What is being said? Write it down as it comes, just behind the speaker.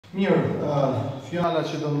Mirë, fjala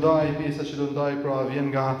që do ndaj, pjesa që do ndaj, pra vjen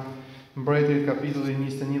nga Mbretërit kapitulli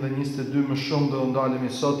 21 dhe 22 më shumë do ndalemi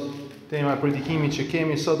sot. Tema e predikimit që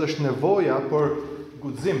kemi sot është nevoja për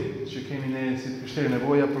guxim, që kemi ne si të krishterë,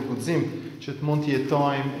 nevoja për guxim, që të mund të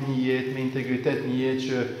jetojmë një jetë me integritet, një jetë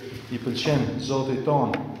që i pëlqen Zotit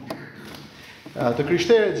tonë. Të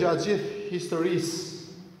krishterët gjatë gjithë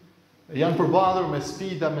historisë janë përballur me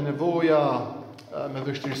sfida, me nevoja, me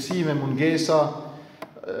vështirësi, me mungesa.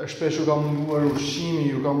 Shpesh u ka munguar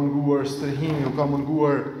ushqimi, u ka munguar strehimi, u ka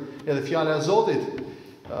munguar edhe fjala e Zotit,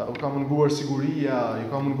 u ka munguar siguria, u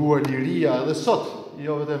ka munguar liria, edhe sot,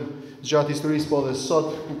 jo vetëm gjatë historisë, po edhe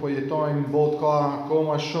sot, ku po jetojmë, botë ka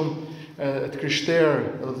akoma shumë të krishterë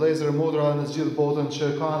dhe vëllezër e motra në gjithë botën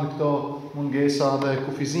që kanë këto mungesa dhe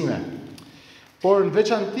kufizime. Por në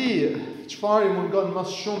veçanti, çfarë i mungon më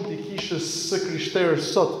shumë të kishës së krishterë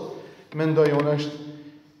sot, mendoj unë është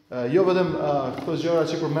jo vetëm këto gjëra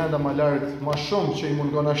që përmenda më lart, më shumë që i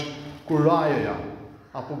mungon është kuraja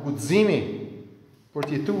apo guximi për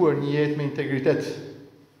të jetuar një jetë me integritet.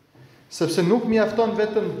 Sepse nuk mjafton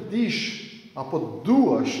vetëm dish apo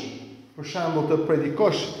duash, për shembull të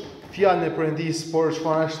predikosh fjalën e Perëndis, por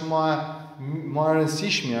çfarë është më e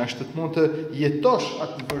rëndësishme është të mund të jetosh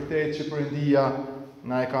atë vërtet që Perëndia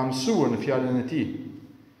na e ka mësuar në fjalën e Tij.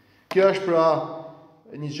 Kjo është pra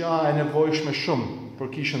një gjë e nevojshme shumë për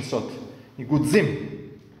kishën sot, një guxim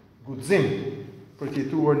për të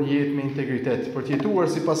jetuar një jetë me integritet, për të jetuar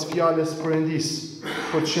sipas fjalës Perëndis,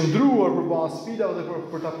 për të qëndruar përballë sfidave dhe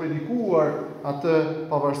për ta predikuar atë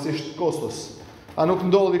pavarësisht kostos. A nuk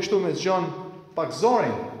ndodhi kështu me Gjon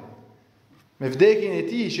Pakzorin, me vdekjen e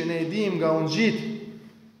tij që ne e dim nga ungjit,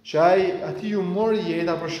 që ati ju mori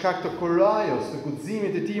jeta për shkak të kurajos, të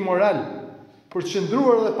guximit të tij moral, për të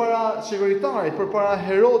qëndruar edhe para qeveritarit, për para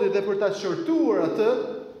Herodit dhe për ta qortuar atë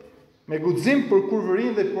me guxim për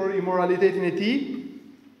kurvërinë dhe për imoralitetin e tij.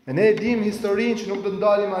 Ne e dim historinë që nuk do të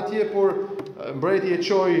ndalim atje, por mbreti e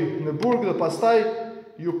çoi në burg dhe pastaj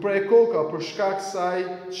ju pre koka për shkak se ai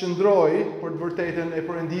qëndroi për të vërtetën e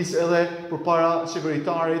Perëndis edhe përpara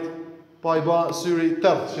qeveritarit, pa i bë syri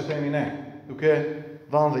tërt, që themi ne, duke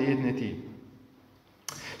dhënë dhe jetën e tij.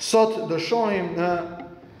 Sot do shohim në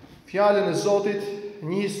fjalën e Zotit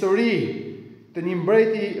një histori të një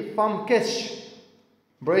mbreti famkeq,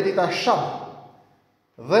 mbreti Ashab,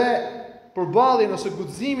 dhe përballjen ose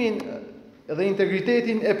guximin dhe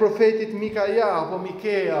integritetin e profetit Mikaja apo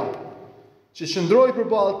Mikeja, që qëndroi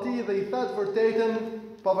përballë tij dhe i tha të vërtetën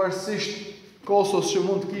pavarësisht kostos që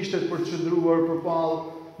mund të kishte për të qëndruar përballë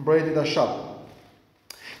mbretit Ashab.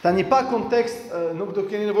 Tani pak kontekst, nuk do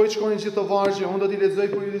keni nevojë të shkoni në çdo vargje, unë do t'i lexoj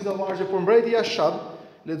për ju disa vargje, por mbreti Ashab,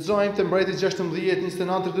 lexojmë te Mbretëri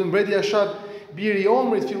 16:29, mbreti Ashab, biri i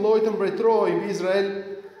Omrit, filloi të mbretërojë mbi Izrael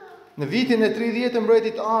në vitin e 30 të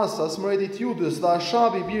mbretit Asas, mbretit Judës, dhe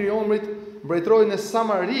Ashabi, biri i Omrit, mbretëroi në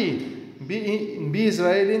Samari mbi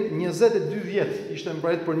Izraelin 22 vjet, ishte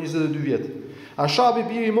mbret për 22 vjet. Ashabi,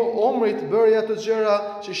 biri i Omrit, bëri ato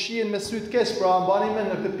gjëra që shihen me sy të keq, pra mbani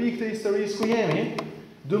mend në këtë pikë të historisë ku jemi,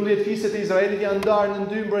 12 fiset e Izraelit janë ndarë në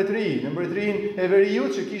dy mbretëri, në mbretërinë e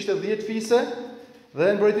Veriut që kishte 10 fise, dhe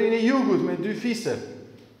në mbretërinë e Jugut me 2 fise.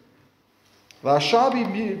 Dhe Ashabi,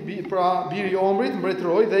 pra biri i Omrit,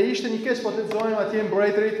 mbretëroi dhe ishte një keq, po të lexojmë atje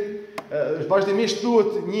mbretërit, vazhdimisht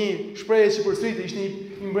thuhet një shprehje që përsëritet, ishte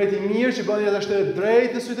një mbret i mirë që bëni atë është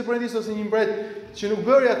drejt në sytë e Perëndis, ose një mbret që nuk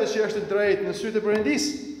bëri atë që është drejt në sytë e Perëndis.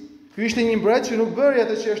 Ky ishte një mbret që nuk bëri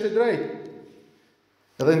atë që është drejt.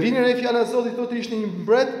 Edhe në vinin e fjala e Zotit thotë ishte një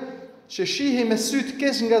mbret që shihej me sy të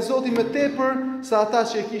keq nga Zoti më tepër se ata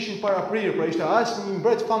që e kishin paraprirë. Pra ishte aq një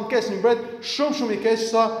mbret famkeq, një mbret shumë i keq,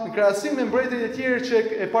 sa në krahasim me mbretërit e tjerë që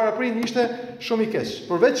e paraprin ishte shumë i keq.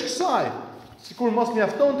 Përveç kësaj, sikur mos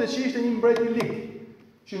mjaftonte që ishte një mbret i ligë,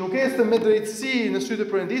 që nuk ecte me drejtësi në sytë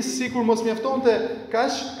e Perëndis, sikur mos mjaftonte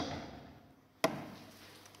kaq.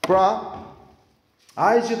 Pra,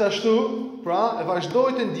 ai gjithashtu, pra, e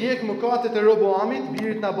vazhdoi të ndjek mëkatet e Roboamit,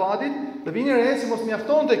 birit Nabatit, dhe vini re si mos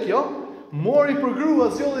mjaftonte kjo, mori për grua,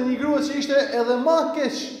 zgjodhi një grua që ishte edhe më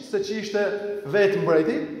keq se që ishte vetë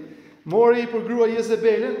mbreti, mori për grua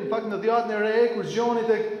Jezebelin, në fakt në dhjatën e re, kur Gjoni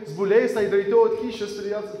tek zbulesa i drejtohet Kishës, të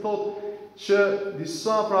dhjatë thotë që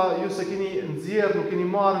disa pra ju se keni nxjerrë, nuk keni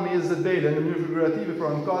marrë me Jezebelin në mënyrë figurative,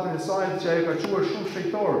 pra mëkatin e saj që ai ka quar shumë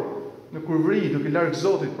shejtor në kurvëri, duke larg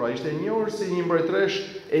Zotit, pra ishte e njohur si një mbretëresh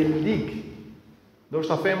e ligë.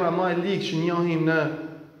 Ndoshta femra më e ligë që njohim në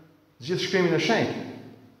gjithë shkrimin e shenjtë.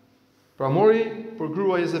 Pra mori për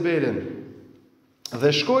grua Jezebelin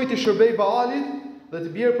dhe shkoi të shërbej Baalit dhe të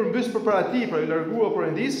bjerë përmbys përpara tij, pra i largua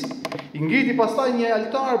Perëndis, i ngriti pastaj një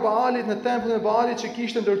altar Baalit në tempullin e Baalit që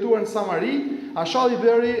kishte ndërtuar në Samari. Ashalli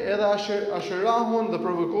bëri edhe Asherahun dhe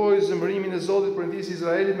provokoi zemërimin e Zotit Perëndis i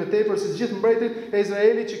Izraelit më tepër se të gjithë mbretërit e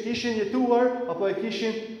Izraelit që kishin jetuar apo e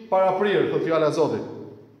kishin paraprirë, thot fjala e Zotit.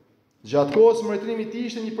 Gjatë kohës mbretërimit i tij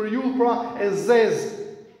ishte një periudhë pra e zezë,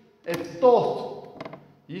 e ftohtë.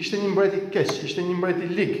 Ishte një mbret i keq, ishte një mbret i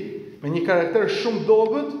lig, me një karakter shumë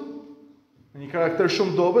dobët.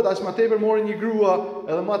 Aq më tepër mori një grua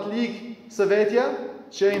edhe më të lig se vetja,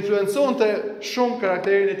 që influenconte shumë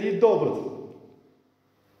karakterin e tij dobët.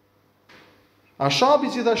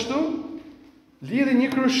 Ashabi gjithashtu lidhi një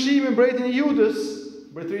krushi me mbretin e Judës,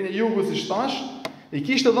 mbretërinë e Jugut siç thash, i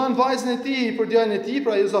kishte dhënë vajzën e tij për djalin e tij,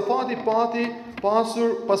 pra Jozafati pati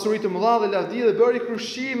pasuri të mëdha dhe lavdi dhe bëri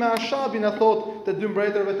krushi me Ashabin, e thot te 2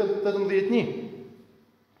 Mbretërve 18:1.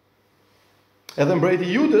 Edhe mbreti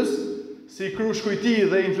i Judës, si krushku i tij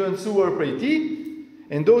dhe influencuar prej tij,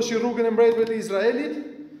 e ndoshi rrugën e mbretëve të Izraelit,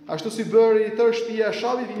 ashtu si bëri tërë shtëpia e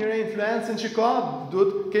Ashabit, vinjëre influencën që ka,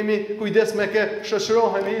 duhet kemi kujdes me kë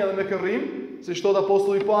shoqërohemi edhe me kë rrim, si thot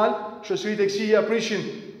apostulli Paul, shoqëritë e këqija prishin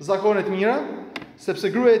zakone të mira, sepse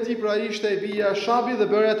gruaja e tij pra ishte e bija e Ashabit dhe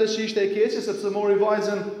bëri atë që ishte e keqe, sepse mori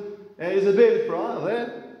vajzën e Izebelit pra dhe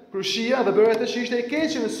krushia dhe bëri atë që ishte e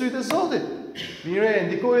keqe në sytë e Zotit. Vinjëre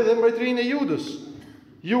ndikoi edhe mbretërinë e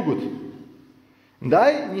Jugut.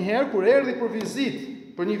 Ndaj, njëherë kur erdhi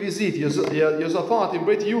për një vizitë, Jozafati,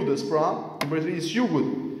 mbreti i Judës, pra, mbretërisë Jugut,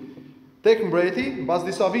 tek mbreti, mbas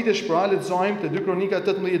disa vitesh pra, lexojmë te 2 Kronika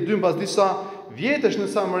 18:2, mbas disa vjetësh në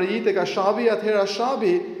Samari tek Ashabi, atëherë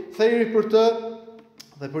Ashabi theri për të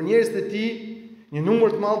dhe për njerëzit e tij një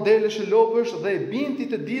numër të madh delesh e lopësh dhe e binti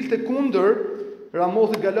të dilte kundër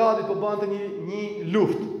Ramothit Galadit, po bante një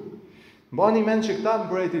luftë. Mbani mend që këta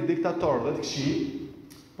mbretërit diktatorë dhe të këqij,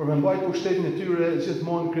 për me mbajtur pushtetin e tyre,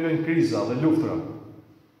 gjithmonë krijojnë kriza dhe luftra.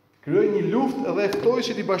 Krijoi një luftë dhe ftoi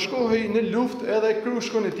që t'i bashkohej në luftë edhe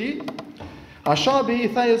krushkun e tij. Ashabi i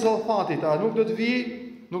tha Jozafatit, a nuk do të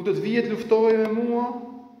vije të luftohej me mua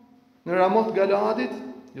në Ramoth Galadit?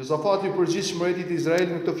 Jozafati u përgjigj mbretit të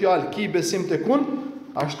Izraelit me këtë fjalë, ki besim tek unë,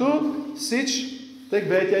 ashtu siç tek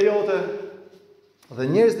vetja jote. Dhe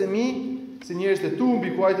njerëzit e mi, si njerëzit e tu,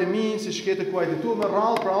 mbi kuajt e mi, si shkete kuajt e tu, me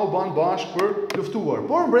radhë pra u ban bashkë për luftuar.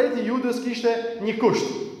 Por mbreti i Judës kishte një kusht.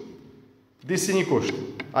 Disi një kusht.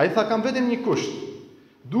 Ai tha, kam vetëm një kusht.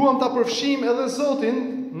 Duam ta përfshijmë edhe Zotin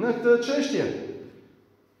në këtë çështje.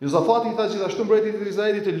 Jozafati i tha gjithashtu mbretit të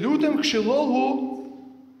Izraelit, të lutem këshillohu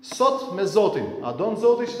sot me Zotin. A don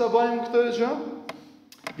Zoti që ta bëjmë këtë gjë?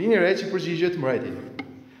 Vini re që përgjigjet mbreti.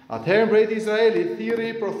 Atëherë mbreti i Izraelit thirri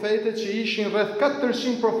profetët që ishin rreth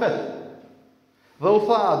 400 profetë. Dhe u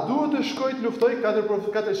tha, a duhet të shkoj të luftoj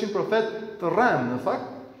 400 profet të rrem, në fakt?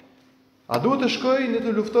 A duhet të shkoj në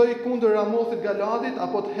të luftoj kundër Ramothit Galadit,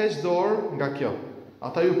 apo të heq dorë nga kjo?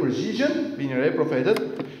 Ata ju përgjigjen, vini re profetët,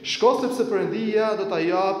 shko sepse Perëndia do ta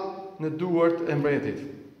jap në duart e mbretit.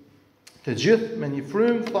 Të gjithë me një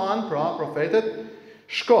frym thanë, pra profetët,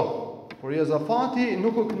 shko. Por Jozafati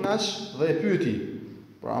nuk u kënaq dhe e pyeti,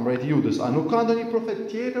 pra mbreti i Judës, a nuk ka ndonjë profet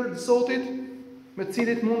tjetër të Zotit me të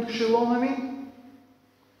cilit mund të këshillohemi?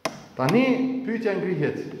 Tani pyetja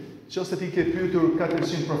ngrihet, nëse ti ke pyetur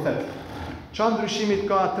 400 profet, çfarë ndryshimit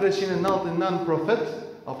ka 399 profet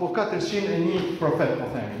apo 401 profet, po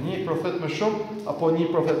themi, një profet më shumë apo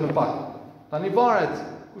një profet më pak? Tani varet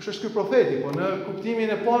kush është ky profeti, po në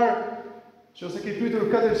kuptimin e parë, nëse ke pyetur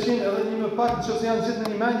 400 edhe një më pak, nëse janë gjithë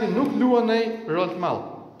në një mendje, nuk luan një rol të madh.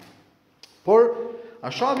 Por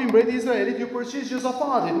Ashabi mbreti i Izraelit ju përgjigj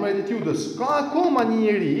Jozafatit, mbretit i Judës, ka akoma një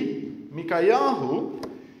njeri, Mikajahu,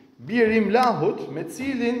 biri i Mlahut, me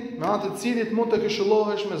anë të cilit mund të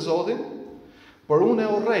këshillohesh me Zotin, por unë e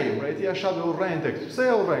urrej, mbreti i Ashabit urrente këtë. Pse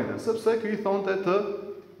e urrente? Sepse ky i thonte të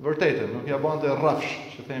vërtetën, nuk ja bante rrafsh,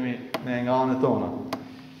 që themi ne nga anët tona.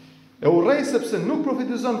 E urrej sepse nuk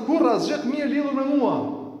profetizon kurrë asgjë të mirë lidhur me mua.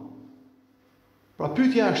 Pra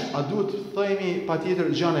pyetja është, a duhet të themi patjetër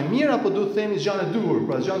gjën e mirë apo duhet të themi gjën e duhur,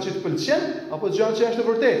 pra gjën që të pëlqen apo gjën që është e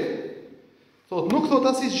vërtetë? Thot, nuk thot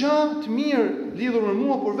asgjë të mirë lidhur me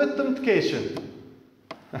mua, por vetëm të keqen.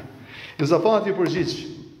 Jozafati përgjigj,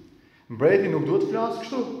 mbreti nuk duhet të flasë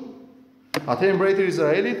kështu. Atëherë mbreti i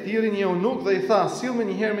Izraelit thirrri një eunuk dhe i tha, sill me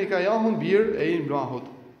njëherë Mikajahun bir e Imblahut.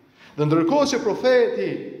 Dhe ndërkohë që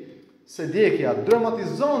profeti Sedekja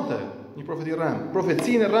dramatizonte një profeti rrem,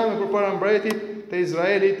 profecinë e rreme përpara mbretit të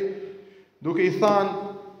Izraelit, duke i thënë,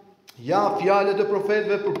 ja fjalët e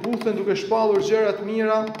profetëve përputhen duke shpallur gjëra të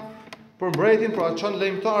mira për mbretin, pra çon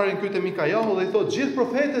lejmtarin këtu te Mikajahu dhe i thotë, gjithë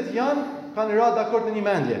profetët kanë radhë dakord në një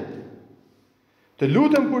mendje. Të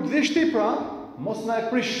lutem kur të vish ti pra, mos na e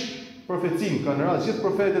prish profecinë, kanë rënë gjithë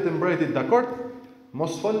profetët e mbretit dakord,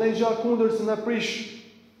 mos fol në gjë kundër se na prish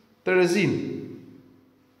Terezin.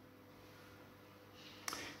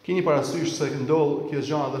 Keni parasysh se ndodh kjo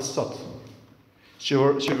gjë edhe sot.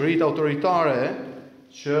 Qeveritë autoritare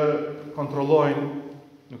që kontrollojnë,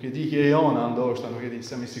 nuk e di që e jona, ndoshta nuk e di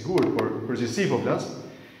se më sigurt, por përgjithësi po flas,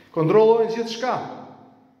 kontrollojnë gjithçka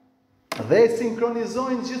dhe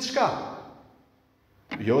sinkronizojnë gjithçka.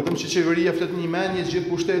 Jo vetëm që qeveria flet një mendje, gjithë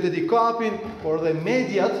pushtetet i kapin, por dhe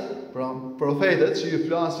mediat, pra profetët që ju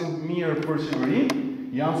flasin mirë për qeverinë,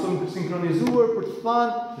 janë sinkronizuar për të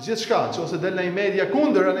thënë gjithçka, nëse del në media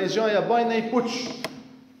kundër anë gjëja bajnë në puç.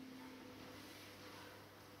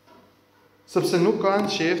 Sepse nuk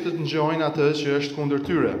kanë qejf të ngjojnë atë që është kundër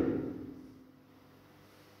tyre.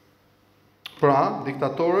 Pra,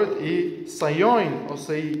 diktatorët i sajojnë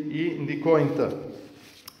ose i ndikojnë të.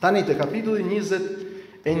 Tani te kapitulli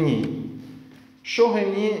 21,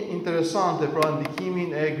 shohem një interesante pra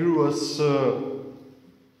ndikimin e gruas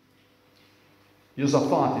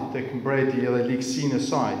Jozafatit tek mbreti edhe ligësinë e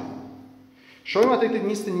saj. Shohim atë tek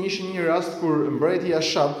 21 një rast kur mbreti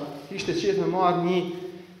Ashab kishte qejf me marrë një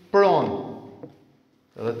pronë.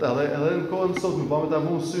 Edhe në kohën sot më bëmë ta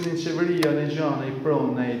vunë synin qeveria në gjë, në i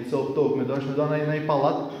pronë, në i cop tokë, me dosh me do në i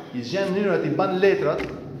pallat, i gjen mënyrat, i ban letrat,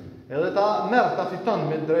 edhe ta merr, ta fiton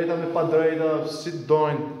me drejta, me pa drejta, si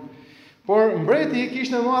dojnë. Por mbreti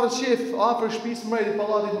kishte marrë qejf afër shtëpisë mbreti,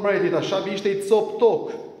 pallatit mbretit, Ashabi ishte i cop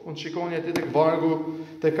tokë. Unë shikoni aty tek vargu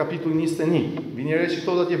tek kapitulli 21. Vini re që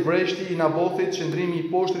thot atje vreshti i Nabothit, qëndrimi i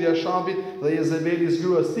poshtër i Ashabit dhe Jezebelis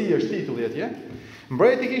gruas tij është titulli atje.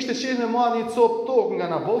 Mbreti kishte qejf me marrë një cop tokë nga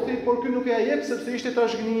Nabothi, por ky nuk e jep sepse ishte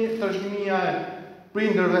trashëgimia e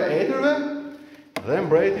prindërve e etërve. Dhe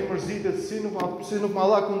mbreti mërzitet si nuk ma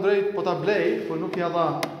dha kundrejt, po ta blej, po nuk ja dha.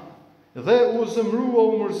 Dhe u zëmrua,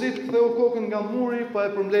 u mërzit, ktheu kokën nga muri, pa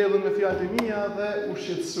e përmbledhën me fjalët e mia dhe u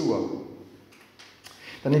shqetësua.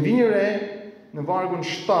 Tani vini re në vargun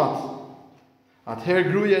 7.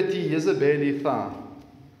 Atëherë gruaja e tij Jezebeli i tha: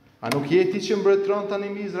 "A nuk je ti që mbretëron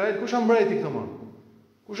tani mbi Izrael? Kush është mbreti këtë më?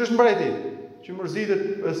 Kush është mbreti? Që mërzitet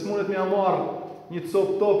e smunet me marr një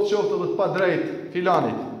cop tokë qoftë edhe të pa drejt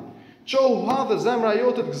filanit. Qohu ha dhe zemra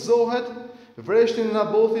jote të gëzohet, vreshtin e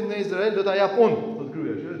Nabothit në Izrael do ta jap unë." Thot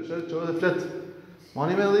gruaja, që edhe flet.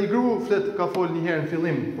 Mani me dhe i gru flet ka fol një herë në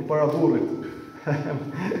fillim përpara burrit.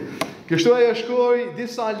 Kështu ajo shkroi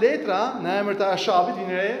disa letra në emër të Ashabit,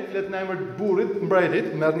 vini re, flet në emër të burrit, mbretit,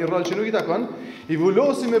 merr një rol që nuk i takon, i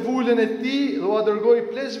vulosi me vulën e tij dhe ua dërgoi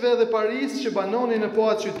pleqshve dhe paris që banonin në po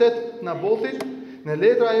atë qytet të Nabothit. Në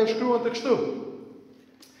letra ajo shkruan të kështu: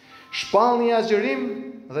 "Shpallni agjerim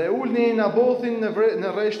dhe ulni Nabothin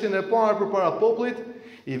në rreshtin e parë përpara popullit,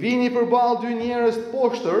 i vini përballë dy njerëz të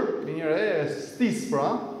poshtër, vini re, stis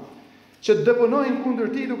pra, që të deponojnë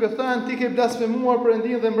kundër ti duke thënë ti ke blasfemuar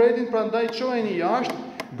Perëndin dhe mbretin, prandaj çojeni jashtë,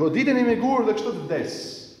 goditeni me gur dhe kështu të vdes."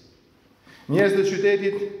 Njerëzit e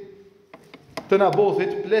qytetit të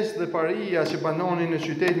Nabothit, pleqë dhe paria që banonin në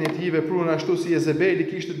qytetin e tij vepruan ashtu si Jezebeli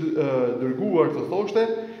kishte dërguar të thoshte,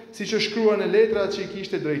 siç është shkruar në letrat që i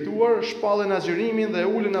kishte drejtuar, shpallën agjërimin dhe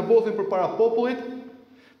ulën Nabothin përpara popullit.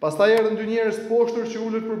 Pastaj erdhën dy njerëz poshtër që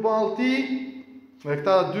ulën përballë tij. Me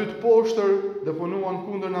këta dy të poshtër deponuan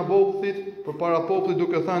kundër Nabothit përpara popullit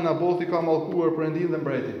duke thënë Nabothi ka mallkuar Perëndin dhe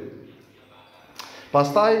mbretin.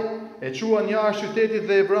 Pastaj e quan jashtë qytetit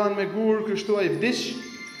dhe e vranë me gur, kështu ai vdiq.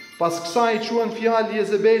 Pas kësaj i quan fjalë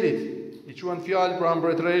Jezebelit, i quan fjalë pra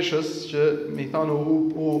mbretëreshës që mi thanë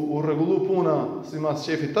u rregullu puna sipas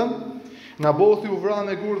shefit tëm. Nabothi u vra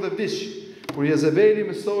me gur dhe vdiq. Kur Jezebeli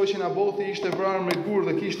mësoi që Nabothi ishte vrarë me gur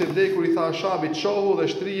dhe kishte vdekur, i tha Ashabit: "Çohu dhe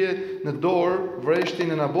shtrije në dorë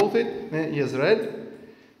vreshtin e Nabothit në Jezreel,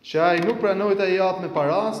 që ai nuk pranoi ta jap me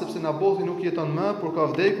para, sepse Nabothi nuk jeton më, por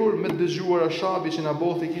ka vdekur." Me dëgjuar Ashabi që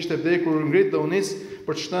Nabothi kishte vdekur, ngrit dhe u nis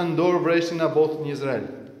për të shtënë në dorë vreshtin e Nabothit në Jezreel.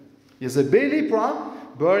 Jezebeli pra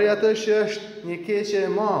bëri atë që është një keqje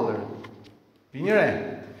e madhe. Vini re,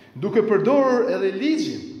 duke përdorur edhe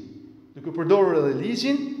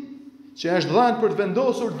ligjin, që është dhënë për të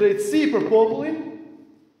vendosur drejtësi për popullin,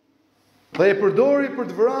 dhe e përdori për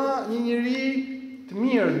të vrarë një njeri të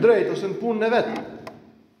mirë, drejt ose në punën e vet.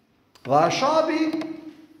 Dhe Ashabi,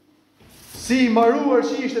 si mbaruar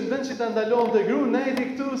që ishte ndën që ta ndalonte gruan, nejti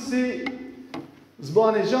këtu si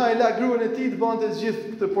zbani gjë, e la gruan e tij të bante gjithë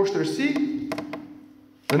këtë poshtërsi,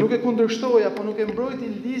 dhe nuk e kundërshtoi apo nuk e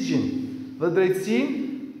mbrojti ligjin dhe drejtësinë,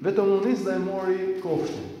 vetëm u nis dhe e mori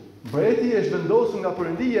kofshën. Mbreti është vendosur nga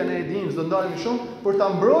Perëndia, ne e dimë, s'do ndalim shumë, për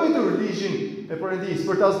ta mbrojtur ligjin e Perëndisë,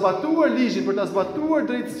 për ta zbatuar ligjin, për ta zbatuar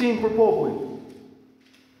drejtësinë për popullin.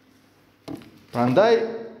 Prandaj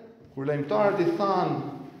kur lajmtarët i thanë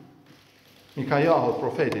Mikajahut,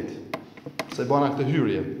 profetit, se bana këtë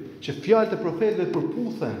hyrje, që fjalët e profetëve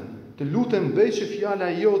përputhen, të lutem bëj që fjala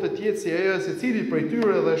jote të jetë si ajo e secili prej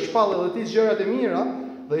tyre dhe shpall edhe ti gjërat e mira,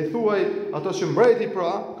 dhe i thuaj ato që mbreti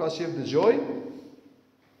pra ka qef dëgjoj.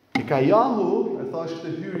 Mikajahu e thash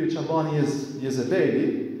këtë hyrje që bani Jezebeli,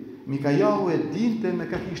 Mikajahu e dinte me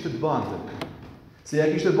ka kishte të bante. Se ja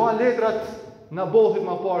kishte ban letrat në bothit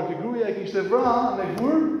ma parë, kë gruja e kishte vra me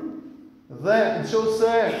gur, dhe në qovë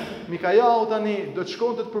se Mikajahu tani do të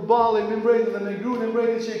shkonte të përballej me mbretin dhe me gruën e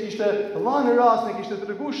mbretit që e kishte dhënë rast, e kishte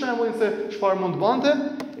tregu shembullin se çfarë mund të bante,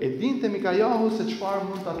 e dinte Mikajahu se çfarë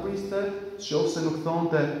mund ta priste, nëse nuk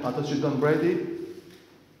thonte ato që don mbreti,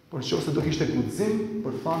 por nëse do kishte guxim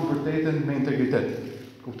për të thënë vërtetën me integritet.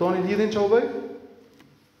 Kuptoni lidhjen që u bë?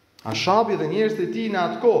 Ashabi dhe njerëzit e tij në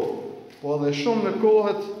atë kohë, po edhe shumë në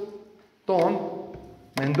kohët tonë,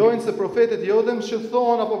 mendojnë se profetët jo vetëm që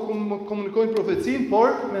thonë apo komunikojnë profecinë,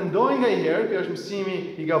 por mendojnë nganjëherë, kjo është mësimi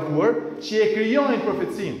i gabuar, që e krijojnë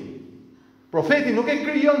profecinë. Profeti nuk e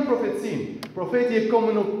krijon profecinë, profeti e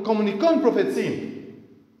komunikon profecinë.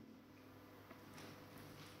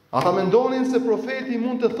 Ata mendonin se profeti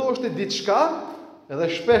mund të thoshte diçka,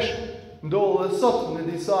 edhe shpesh ndodh edhe sot në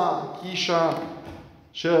disa kisha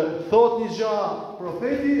që thot një gjë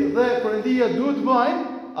profeti dhe Perëndia duhet të bëjë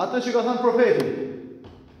atë që ka thënë profeti.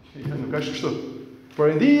 Nuk është kështu.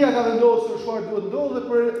 Perëndia ka vendosur çfarë duhet ndodhë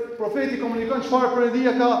dhe profeti komunikon çfarë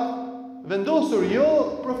Perëndia ka vendosur.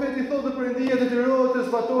 Jo, profeti thotë dhe Perëndia detyrohet të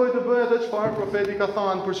zbatojë të bëjë atë çfarë profeti ka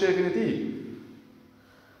thënë për çefin e tij.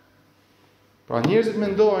 Pra njerëzit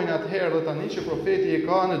mendojnë atëherë dhe tani që profeti e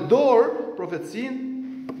ka në dorë profecinë,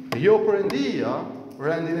 jo Perëndia,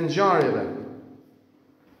 rendin e ngjarjeve.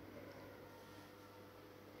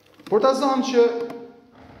 Por ta zonë që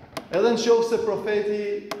edhe në qoftë se profeti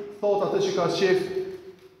thot atë që ka qef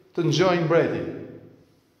të ngjojë mbreti,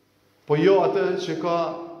 po jo atë që ka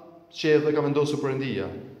qef dhe ka vendosur Perëndia.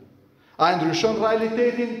 A e ndryshon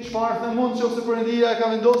realitetin çfarë them unë nëse Perëndia e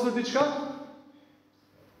ka vendosur diçka?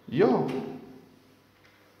 Jo.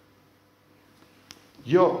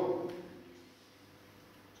 Jo.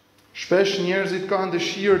 Shpesh njerëzit kanë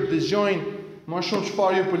dëshirë të dëgjojnë më shumë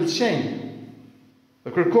çfarë ju pëlqen. Dhe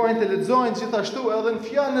kërkojnë të lexojnë gjithashtu edhe në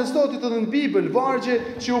fjalën e Zotit edhe në Bibël, vargje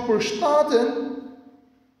që u përshtaten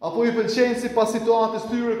apo ju pëlqejnë sipas situatës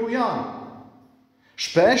tyre ku janë.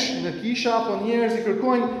 Shpesh në kisha apo njerëz i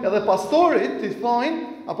kërkojnë edhe pastorit të thojnë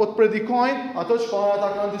apo të predikojnë ato çfarë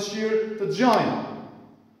ata kanë dëshirë të dëgjojnë.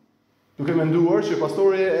 Duke menduar që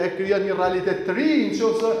pastori e krijon një realitet të ri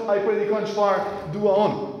nëse ai predikon çfarë dua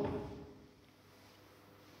unë.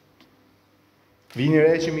 Vini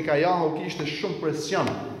re që Mikajahu kishte shumë presion.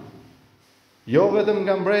 Jo vetëm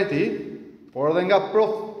nga mbreti, por edhe nga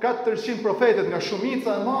 400 profetët, nga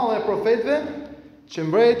shumica e madhe e profetëve, që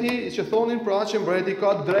mbreti, që thonin pra që mbreti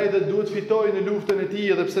ka drejtë dhe duhet fitojë në luftën e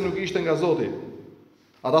tij edhe pse nuk ishte nga Zoti.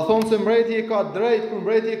 Ata thonë se mbreti e ka drejtë, kur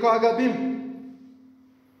mbreti e ka gabim.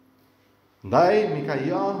 Ndaj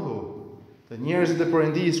Mikajahu, të njerëzit e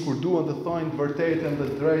Perëndisë kur duan të thojnë të vërtetën dhe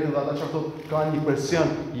të drejtën dhe ata çfarë thotë kanë një presion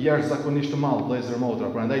jashtëzakonisht të madh, vëllezër motra,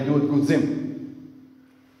 prandaj duhet guxim.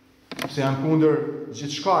 Se janë kundër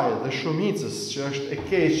gjithçkaje dhe shumicës që është e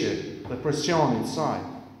keqe dhe presionit të saj.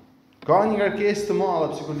 Ka një ngarkesë të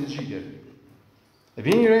madhe psikologjike. E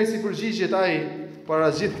vjen një re si përgjigjet ai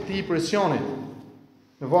para gjithë këtij presionit.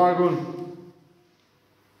 Në vargun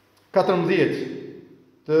 14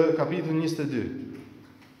 të kapitullit 22.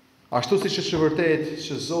 Ashtu siç është vërtet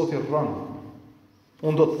që Zoti rron,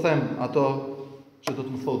 unë do të them ato që do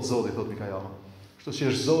të më thotë Zoti, thot Mikajahu. Ashtu si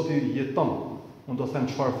është Zoti jeton, unë do të them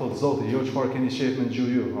çfarë thot Zoti, jo çfarë keni shef me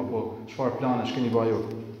gjuhë ju, apo çfarë planesh keni bërë ju.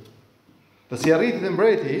 Dhe si arriti dhe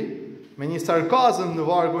mbreti me një sarkazëm në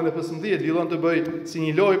vargun e 15, fillon të bëj si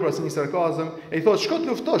një lojë, pra si një sarkazëm, e i thot shko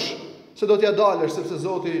të luftosh, se do t'ja dalësh sepse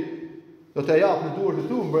Zoti do t'ja jap në duart e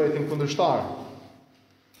tu mbretin kundërshtar.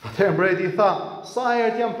 Atëherë mbreti i tha, sa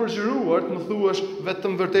herë jam përgjëruar të më thuash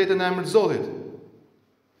vetëm vërtetën në emër të Zotit.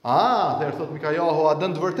 Atëherë thot Mikajahu, a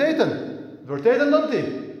dën të vërtetën? Të vërtetën dën ti?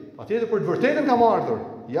 Patjetër për të vërtetën kam ardhur.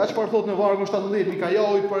 Ja çfarë thot në vargun 17,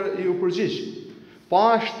 Mikajahu i u përgjigj.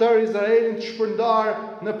 Pash tër Izraelin të shpërndar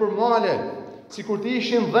në përmale, sikur të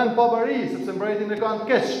ishin dhënë pa bari, sepse mbretin e kanë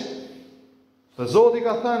keq. Dhe Zoti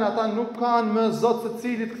ka thënë, ata nuk kanë më Zot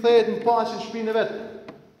secilit kthehet në paqe në shtëpinë e vet.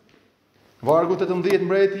 Vargu 18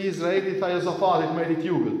 mbreti i Izraelit tha Jozafatit, mbreti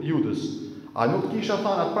i Judës, a nuk kisha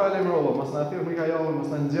thënë atë para lajmërova, mos na thirr Mikajahu, mos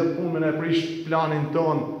na nxjerr punën e prish planin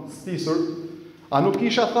ton stisur. A nuk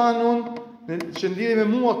kisha thënë unë që në lidhje me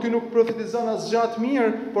mua ky nuk profetizon asgjë të mirë,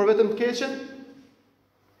 por vetëm të keqen?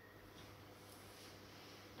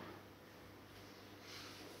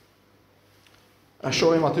 A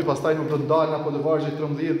shohim aty pastaj nuk do të ndalen apo të vargje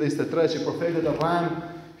 13 dhe 23 që profetët e rrem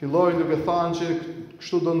fillojnë duke thënë që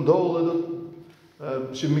kështu do ndodhe,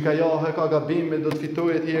 që Mikajahe ka gabime, do të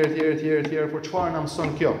fitojë etj, por çfarë na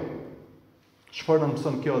mëson kjo? Çfarë na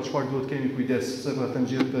mëson kjo? Çfarë duhet kemi kujdes se për të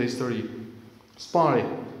gjithë këtë histori? Spari.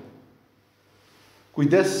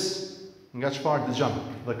 Kujdes nga çfarë dëgjon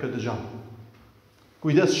dhe kë dëgjon.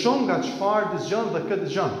 Kujdes shumë nga çfarë dëgjon dhe kë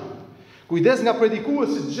dëgjon. Kujdes nga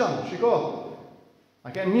predikuesi dëgjon. Shiko. A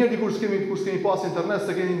kanë mirë dikur s'kemi pas internet,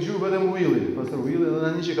 se keni dëgjuar vetëm Willi. Pastor Willi dhe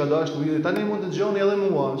tani që ka dashur Willi, tani mund të dëgjoni edhe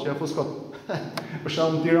mua, që ja fuskot. Për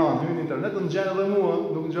shkak të Tiranë, hyn në internet të dëgjoni edhe mua,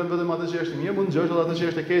 nuk dëgjon vetëm atë që është mirë, mund të dëgjosh edhe atë që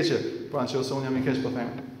është e keqe. Pra nëse unë jam i keq po them.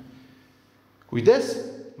 Kujdes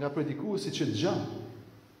nga predikuesi që dëgjon.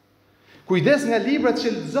 Kujdes nga librat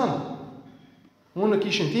që lexon. Unë në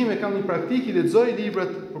kishën time kam një praktikë, lexoj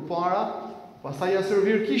librat përpara, pastaj ja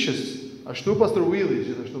servir kishës. Ashtu pastor Willi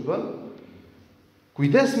gjithashtu bën.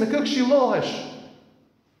 Kujdes me kë këshillohesh.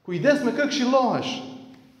 Kujdes me kë këshillohesh.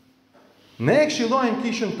 Ne këshillojmë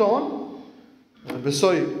kishën tonë,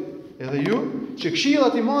 besoj edhe ju, që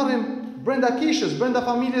këshillat i marrim brenda kishës, brenda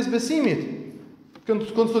familjes besimit.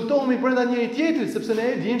 Konsultohemi brenda njëri tjetrit, sepse ne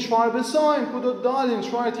e dimë çfarë besojmë, ku do të dalim,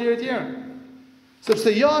 çfarë etj.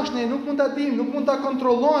 Sepse jashtë ne nuk mund ta dimë, nuk mund ta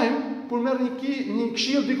kontrollojmë, kur merr një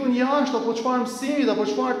këshill dikun jashtë, apo çfarë mësimit, apo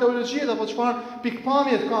çfarë teologjie, apo çfarë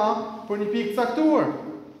pikpamje ka për një pikë caktuar.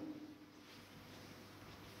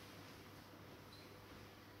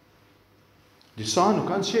 Disa nuk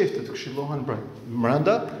kanë qejf të këshillohen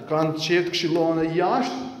brenda, kanë qejf të këshillohen e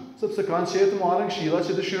jashtë, sepse kanë qejf të marrin këshilla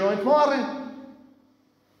që dëshirojnë të marrin.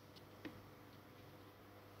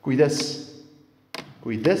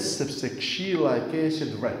 Kujdes sepse këshilla e keqe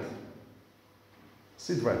vret.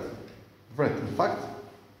 Si vret? Vret, në fakt,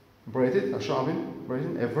 mbretit,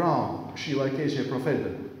 mbretin e vrau këshilla e keqe e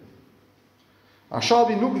profetëve.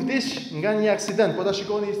 Ashabi nuk vdiq nga një aksident, po ta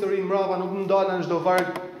shikoni historinë mbrapa, nuk ndalen çdo varg.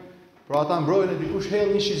 Pra ata mbrojnë dikush hell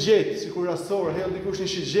një shigjet, sikur rastor, hell dikush një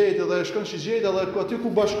shigjet dhe shkon shigjet dhe aty ku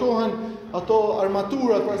bashkohen ato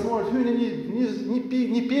armaturat prazmore hynë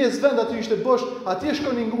një pjesë vend aty ishte bosh, atje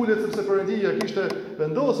shkonin ngulet sepse Perëndia kishte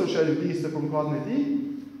vendosur që ai vdiste për mëkatin e tij.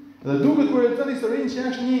 Dhe duket kur e thon historinë që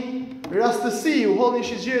është një rastësi, u hodh një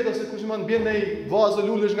shigjet ose kush mund bën një vazë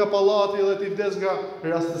lulesh nga pallati dhe ti vdes nga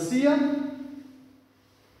rastësia.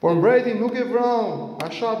 Por mbreti nuk e vrau,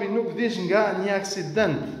 Ashabi nuk vdiq nga një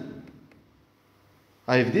aksident.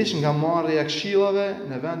 Ai vdiq nga marrja e këshillave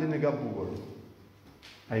në vendin e gabuar.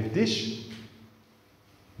 Ai vdiq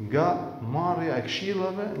nga marrja e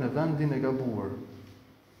këshillave në vendin e gabuar.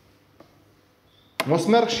 Mos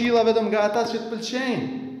merr këshilla vetëm nga ata që të pëlqejnë,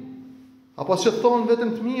 apo që thonë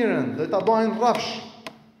vetëm të mirën dhe ta bajnë rrafsh.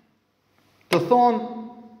 Të thonë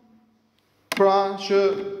pra që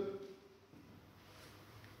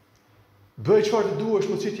bëj çfarë të duash,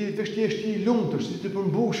 po që ti thjesht ti i lumtur, që ti të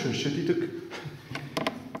përmbushesh, që ti të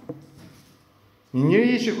një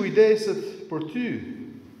njeri që kujdeset për ty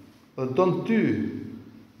dhe don ty,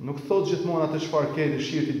 nuk thot gjithmonë atë çfarë ke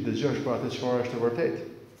dëshirë ti të dëgjosh, por atë çfarë është e vërtetë.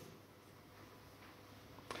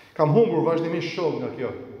 Kam humbur vazhdimisht shok nga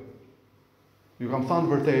kjo. Ju kam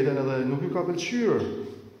thënë vërtetën edhe nuk ju ka pëlqyer.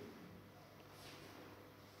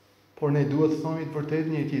 Por ne duhet të thoni të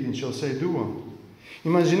vërtetën një tjetrin nëse e duam.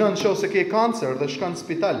 Imagjinon nëse ke kancer dhe shkon në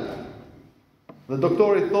spital. Dhe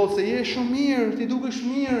doktori thotë se je shumë mirë, ti dukesh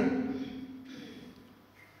mirë.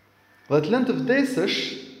 Dhe të lënë të vdesësh,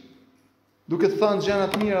 duke të thënë gjëra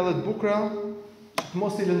të mira dhe të bukura, që të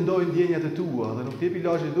mos i lëndojnë ndjenjat e tua, dhe nuk të jep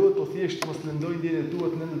ilazhin duhet, po thjesht të mos lëndojnë ndjenjat e tua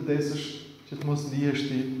të lënë të vdesësh, që të mos ndihesh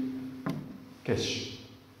ti keq.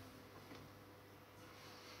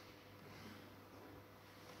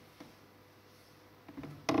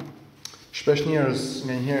 Shpesh njerëz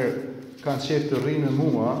nganjëherë kanë qejf të rrinë me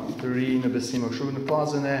mua, të rinë në besim, kështu në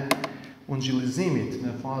fazën e ungjillizimit,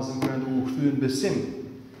 në fazën kur janë u kthyer në besim.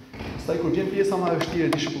 Pastaj kur vjen pjesa më e vështirë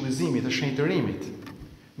e shpëllizimit, të shenjtërimit,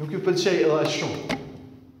 nuk ju pëlqej edhe aq shumë.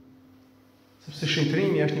 Sepse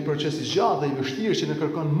shenjtërimi është një proces i gjatë dhe i vështirë që ne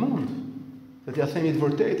kërkon mund dhe t'ia themi të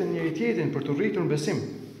vërtetën njëri tjetrin për të rritur në besim.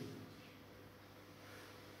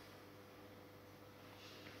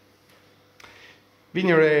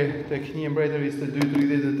 Vini re tek një Mbretërve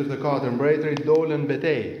 22:30-34, mbretërit dolën në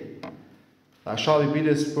betejë. Ashabi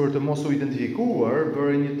biles për të mos u identifikuar,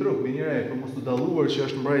 bëri një trup, vini re, për mos të dalluar që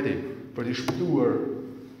është mbreti, për t'i shpëtuar.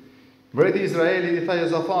 Mbreti Izraeli i tha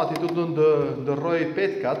Jozafatit, "Tu do ndërroj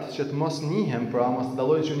petkat që të mos njihem, pra mos të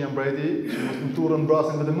dallojnë që unë jam mbreti, që mos më turrën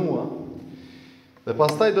brasin vetëm mua. Dhe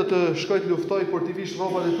pastaj do të shkoj të luftoj por t'i vish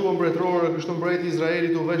rrobat e tua mbretërore, kështu mbreti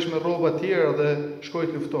Izraelit u vesh me rroba të tjera dhe shkoi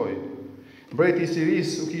të luftoj. Mbreti i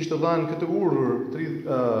Sirisë u kishte dhënë këtë urdhër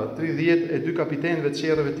 32 kapitenëve të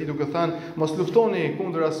qerrëve të tij duke thënë: "Mos luftoni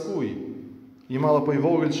kundër askujt, i madh apo i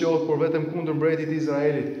vogël qoftë, por vetëm kundër mbretit të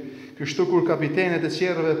Izraelit." Kështu kur kapitenët e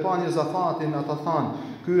qerrëve panë Jozafatin, ata thanë: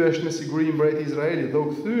 "Ky është me siguri mbreti i Izraelit", dhe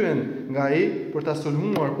u kthyen nga ai për ta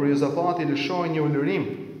sulmuar, por Jozafati lëshoi një ulërim.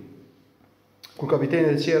 Kur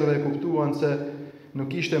kapitenët e qerrëve e kuptuan se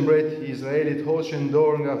nuk ishte mbret i Izraelit, hoqën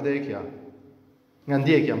dorë nga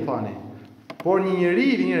ndjekja, Por një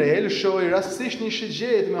njeri e lëshoi rastësisht një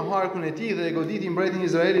shigjet me harkun e tij dhe e goditi mbretin e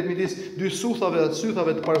Izraelit midis dy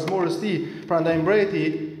sythave të parzmorës tij. Prandaj mbreti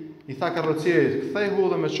i tha karrocierit: "Kthehu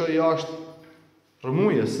dhe më çoj jashtë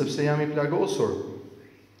rrëmujës, sepse jam i plagosur."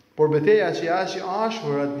 Por betejë që aq i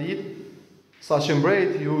ashpër atë ditë, saqë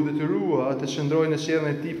mbreti u detyrua të çndrojë në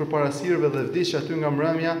qerrën e tij përpara sirëve dhe vdiq aty nga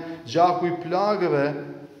mbrëmja, gjaku i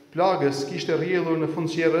plagës kishte rrjedhur në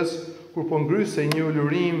fund qerrës, kur po ngryse një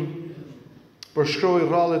ulurim përshkroi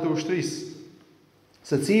rrallet e ushtrisë,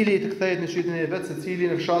 secili të kthehet në qytetin e vet, secili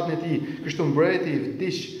në fshatin e tij. Kështu mbreti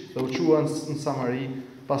vdiq dhe u qua në Samari,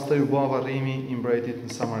 pastaj u bë varrimi i mbretit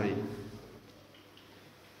në Samari.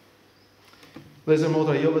 Vëllezër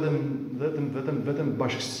motra, jo vetëm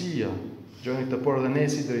bashkësia, gjojnë këtë, por edhe ne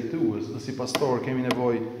si drejtues dhe si pastor kemi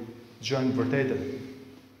nevojë gjojnë vërtetën.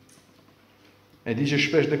 E di që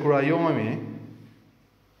shpesh dekurajohemi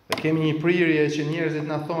dhe kemi një prirje që njerëzit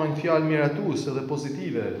na thonë fjalë miratuese dhe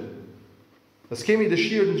pozitive. Dhe s'kemi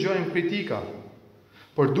dëshirë të dëgjojmë kritika.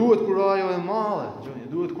 Por duhet kurajo e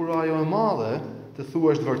madhe të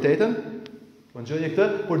thuash të vërtetën. Po ngjoni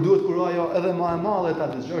këtë, por duhet kurajo edhe më e madhe ta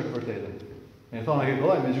dëgjosh të vërtetën. Me thonë ke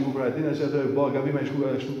kollaj me gjuku për atina që atë bë gabim ai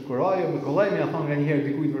shku kurajo, me kollaj më thonë nganjëherë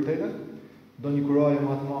dikujt vërtetën. Do një kurajo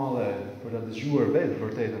më të madhe për ta dëgjuar vetë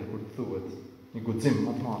vërtetën kur të thuhet, një guxim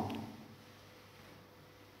më të madh.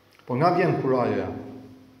 Po nga vjen kurajoja?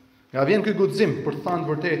 Nga vjen ky guxim për të thënë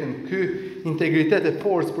vërtetën, ky integritet e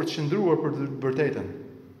forcë për të qëndruar për të vërtetën.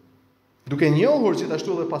 Duke njohur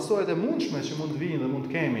gjithashtu edhe pasojat e mundshme që mund të vinë dhe mund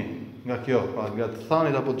të kemi nga kjo, pra nga të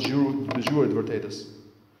thënit apo të dëgjuarit të vërtetës.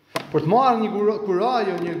 Për të marrë një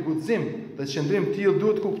kurajo, një guxim dhe qëndrim të tillë,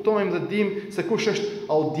 duhet kuptojmë dhe dim se kush është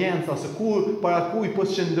audienca, se para kujt po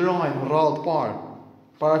qëndrojmë rrallë të parë,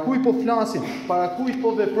 para kujt po flasim, para kujt po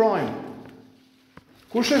veprojmë.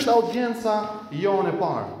 Kush është audienca jonë e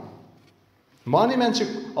parë? Mbani mend që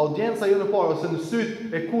audienca jonë e parë ose në syt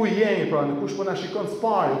e ku jemi, pra në kush po na shikon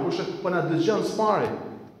s'pari, kush po na dëgjon s'pari.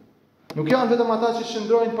 Nuk janë vetëm ata që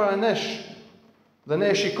qëndrojnë para nesh dhe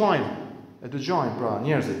ne e shikojmë, e dëgjojmë pra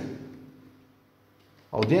njerëzit.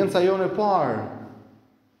 Audienca jonë e parë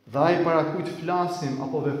dhe ai para kujt flasim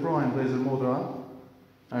apo veprojmë vëllezër motra,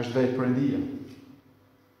 është vetë Perëndia.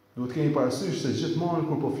 Duhet kemi parasysh se gjithmonë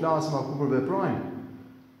kur po flasim apo kur veprojmë,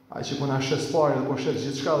 ai që po na sheh s'pari dhe po sheh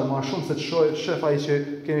gjithçka dhe më shumë se të shef ai që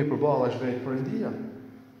kemi përballë është vetë Perëndia.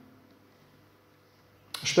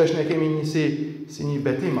 Shpesh ne kemi një si një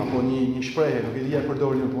betim apo një shprehje, nuk e di ja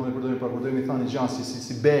përdorim, po ne përdorim i thani gjasi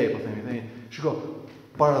si bej, po themi, shiko,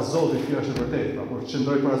 para Zotit kjo është e vërtetë, apo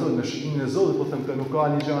qëndroj para Zotit me shikimin e Zotit, po them nuk ka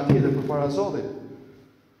një gjë tjetër për para Zotit.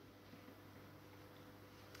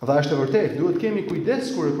 Dhe është e vërtetë, duhet kemi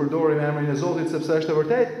kujdes kur e përdorim emrin e Zotit sepse është e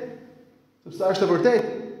vërtetë. Sepse është e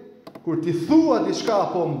vërtetë. Kur ti thua diçka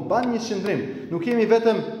apo mban një qëndrim, nuk jemi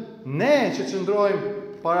vetëm ne që qëndrojmë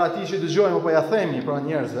para atij që dëgjojmë apo ja themi pra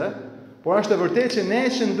njerëzve, por është e vërtetë që ne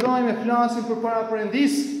qëndrojmë e flasim përpara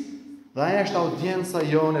Perëndisë, dhe ai është audienca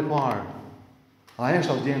jonë e parë. Ai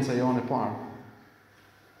është audienca jonë e parë.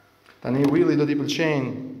 Tani Willi do t'i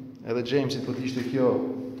pëlqejnë edhe Jamesit po ishte kjo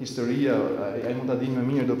historia, ai mund ta dinë më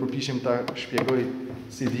mirë, do përpiqem ta shpjegoj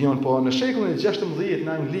si dijon, po në shekullin e 16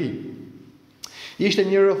 në Angli ishte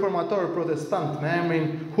një reformator protestant me emrin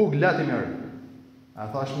Hugh Latimer. A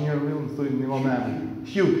thash mirë Will, më thuj një moment.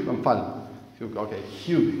 Hugh, më fal. Hugh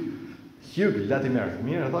Latimer.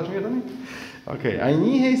 Mirë, a thash mirë tani? Okej, ai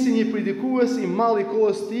njihej si një predikues i madh i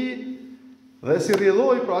kohës së tij dhe si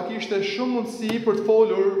rrjedhoi, pra kishte shumë mundësi për të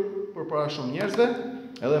folur përpara shumë njerëzve,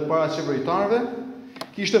 edhe para qeveritarëve.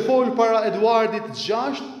 Kishte folur para Eduardit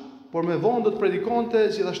VI, por me vonë do të predikonte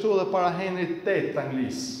gjithashtu edhe para Henrit VIII të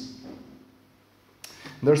Anglisë.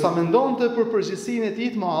 Ndërsa mendonte për përgjegjësinë e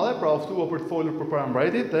tij të madhe, pra oftua për të folur përpara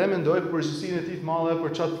mbretit, dhe mendoi për përgjegjësinë e tij të madhe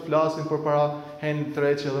për çfarë të flasin përpara Henrit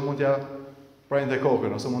III që edhe mund t'ja prajnë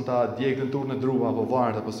kokën ose mund ta djegën turp në druva apo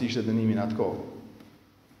varet apo si ishte dënimi në atë kohë.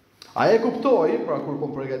 Ai e kuptoi, pra kur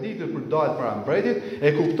po përgatitet për të dalë para mbretit,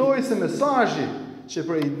 e kuptoi se mesazhi që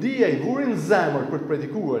prej dia i vurin zemër për të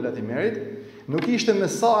predikuar Latimerit, nuk ishte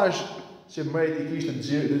mesazh që mbreti kishte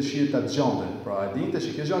dëshirë ta dëgjonte. Pra e dinte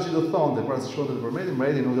se kjo gjë që do thonte para se shkonte te mbretit,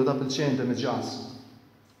 mbreti nuk do ta pëlqente me gjas.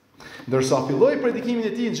 Ndërsa filloi predikimin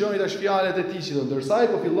e tij, ngjoni tash fjalët e tij, që ndërsa ai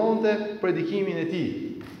po fillonte predikimin e tij,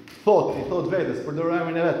 i thot vetes, përdor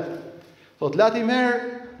emrin e vet. Thot lati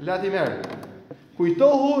merr.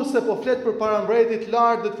 Kujtohu se po flet përpara mbretit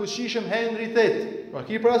lart dhe të fuqishëm Henri VIII. Pra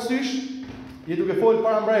ki parasysh, je duke folë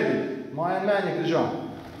para mbretit, ma e menje këtë gjë,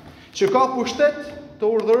 që ka pushtet të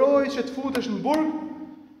urdhëroj që të futesh në burg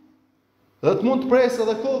dhe të mund të presë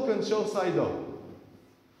edhe kokën nëse ai do.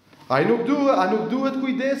 A nuk duhet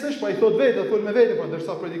kujdesesh, pra i thot vetë, fol me vete, po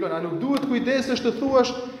ndërsa predikon, a nuk duhet kujdesesh të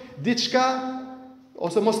thuash diçka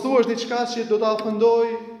ose mos thuash diçka që do ta ofendoj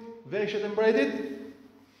veshjet e mbretit?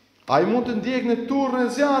 Ai mund të ndjek në turrën e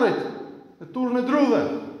zjarrit, në turrën e druve.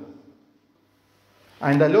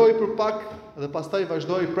 Ai ndaloi për pak dhe pastaj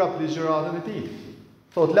vazhdoi prapë ligjëratën e tij.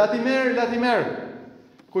 Thot lati merr.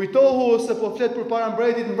 Kujtohu se po flet përpara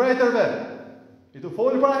mbretërve. I të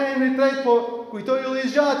folë para Henri III, po kujtoj edhe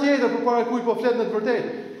gjatë tjetër përpara kujt po flet në të vërtetë.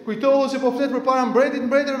 Kujtohu se po flet përpara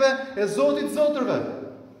mbretërve e Zotit zotërve,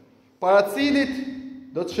 para cilit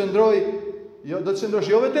do të qëndrosh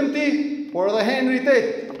jo vetëm ti, por edhe Henri VIII.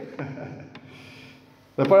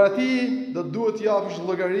 Dhe para ti do të duhet japësh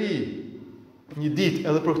llogari një ditë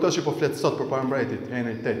edhe për këto që po flet sot përpara mbretit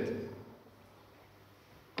Henri VIII.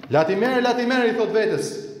 Lati merr i thot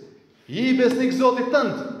vetes. I besnik Zotit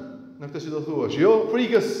tënd. Në këtë që do thuash, jo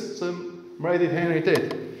frikës se mbretit Henri VIII.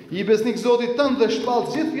 I besnik Zotit tënd dhe shpall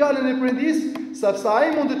gjithë fjalën e perëndis, sepse ai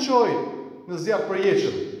mund të çojë në zjarr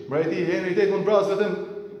përjetshëm. Mbreti Henri VIII mund vras vetëm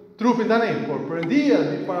trupin tani, por perëndia,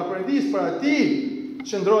 para perëndis, para ti,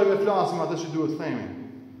 qëndroj me flasim atë që duhet themi.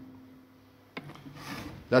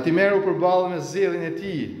 Lati merru përballë me zgjedhjen e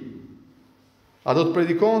tij. A do të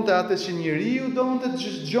predikonte atë që njeriu donte të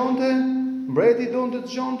dëgjonte, mbreti donte të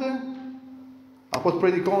dëgjonte? Apo të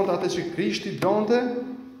predikonte atë që Krishti donte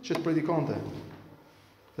që të predikonte?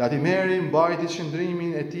 Lati merri mbajti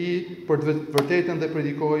qëndrimin e tij për të vërtetën dhe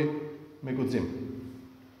predikoi me guxim.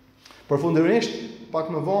 Përfundimisht, pak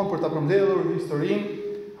më vonë për ta përmbledhur historinë,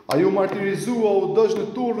 ai u martirizua, u dosh në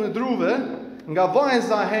turrën e druve nga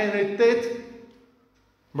vajza Henri VIII,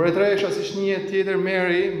 mbretëresha siç njihet tjetër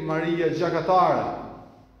Maria Gjakatare.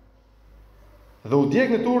 Dhe u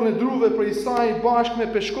djeg në turrën e druve për saj bashkë me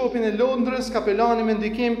peshkopin e Londrës, kapelani me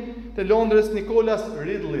ndikim të Londrës Nicholas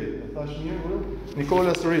Ridley. E thash mirë,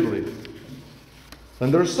 Nicholas Ridley. Dhe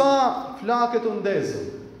ndërsa flakët u ndezën,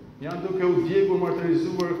 janë duke u djegur,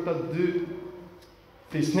 martirizuar këta dy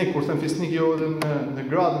fisnik, kur them fisnik jo edhe në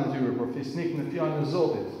gradën e tyre, por fisnik në fjalën e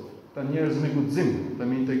Zotit, ta njerëz me guxim, ta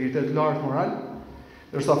me integritet lart moral.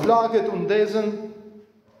 Ndërsa flakët u ndezën,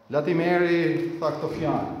 Lati merri tha këto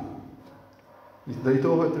fjalë. I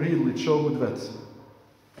drejtohet Ridley, shogut vet.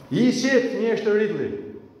 I qet mjeshtër Ridley.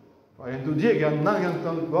 Pa janë të djeg, janë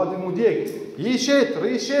gati mu djeg. I qet,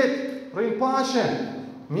 rrin paqe.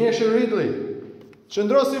 Mjeshtër Ridley.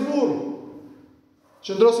 Qëndro si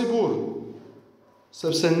burr.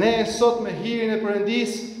 Sepse ne sot me hirin e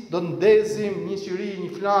Perëndis do të ndezim një qiri,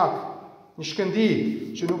 një flak, një shkëndi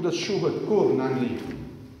që nuk do të shuhet kurrë në Angli.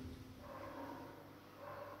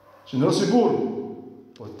 Qëndro si burr.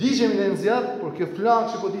 Po digjemi në zjarr, por kjo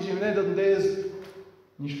flak që po digjemi ne do të ndez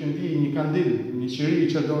një shkëndi, një kandil, një qiri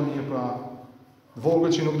që do një pra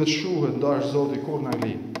vogël që nuk do të shuhet ndash Zoti kurrë në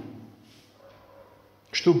Angli.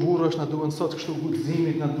 Kështu burrësh na duhen sot, kështu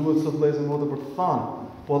guximit na duhet sot vëllezër motë për të thënë,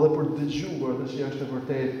 po edhe për të dëgjuar atë që është e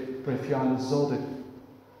vërtetë për fjalën e Zotit.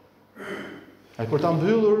 Ai për ta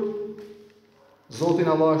mbyllur, Zoti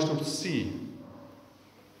na dha shturtësi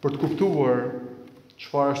për të kuptuar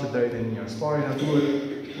çfarë është e drejtë e mirë. Çfarë na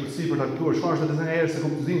duhet urtësi për ta kuptuar çfarë është e drejtë se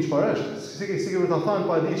kuptojmë çfarë është. Si për ta thënë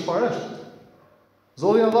pa e di çfarë është.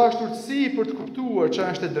 Zoti na dha shturtësi për të kuptuar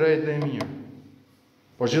çfarë është e drejtë dhe e mirë.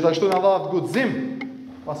 Por gjithashtu na dha guxim,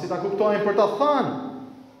 pasi ta kuptojmë për ta thënë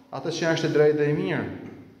atë që është e drejtë dhe e mirë.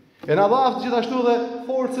 E na dha gjithashtu dhe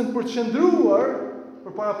forcën për të qëndruar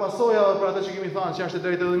përpara pasojave për atë që kemi thënë që është e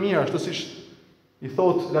drejtë dhe e mirë, ashtu siç i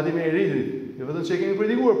thot Vladimir Ridrit. Jo vetëm që e kemi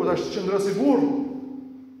predikuar, por tash qëndro si burr.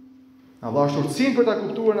 Na dha shturtësinë për ta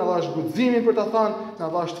kuptuar, na dha guximin për ta thënë,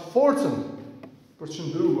 na dha forcën për të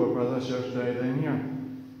qëndruar për atë që është drejtë dhe e mirë.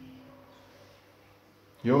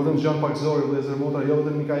 Jo vetëm Gjan Pakzori, vëllezër motra, jo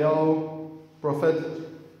vetëm Mikajau, profet,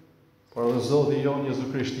 por edhe Zoti jon Jezu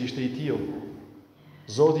Krishti ishte i tillë.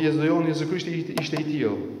 Zoti jon Jezu Krishti ishte i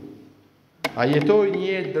tillë. Ai jetoi një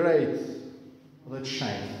jetë drejtë dhe të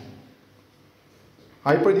shenjtë.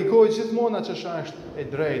 Ai predikoi gjithmonë atë që është e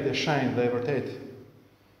drejtë, e shenjtë dhe e vërtetë.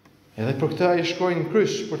 Edhe për këtë ai shkoi në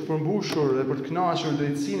kryq për të përmbushur dhe për të kënaqur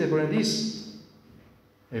drejtësinë e Perëndis.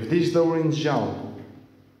 E vdiq dhe u ringjall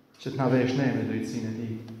që të na vesh ne me drejtësinë e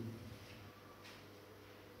tij.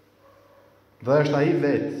 Dhe është ai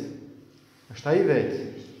vetë Është ai vetë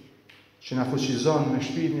që na fuqizon me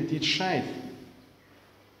shpirtin e tij të shenjtë,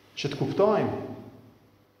 që të kuptojmë,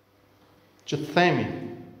 që të themi,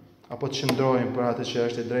 apo të qëndrojmë për atë që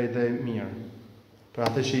është e drejtë dhe e mirë, për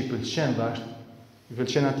atë që i pëlqen bashkë, i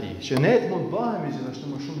pëlqen atij, që ne të mund bëhemi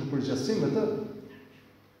gjithashtu më shumë në përgjithësim me të.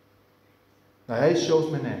 Ai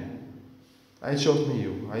qoftë me ne, ai qoftë me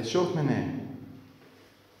ju, ai qoftë me ne.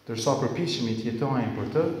 Ndërsa përpiqemi të jetojmë për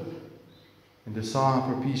të, ndërsa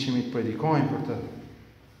përpiqemi të predikojmë për të,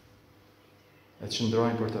 e të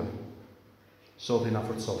qëndrojmë për të. Zoti na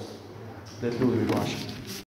forcoft. Le të lutemi bashkë.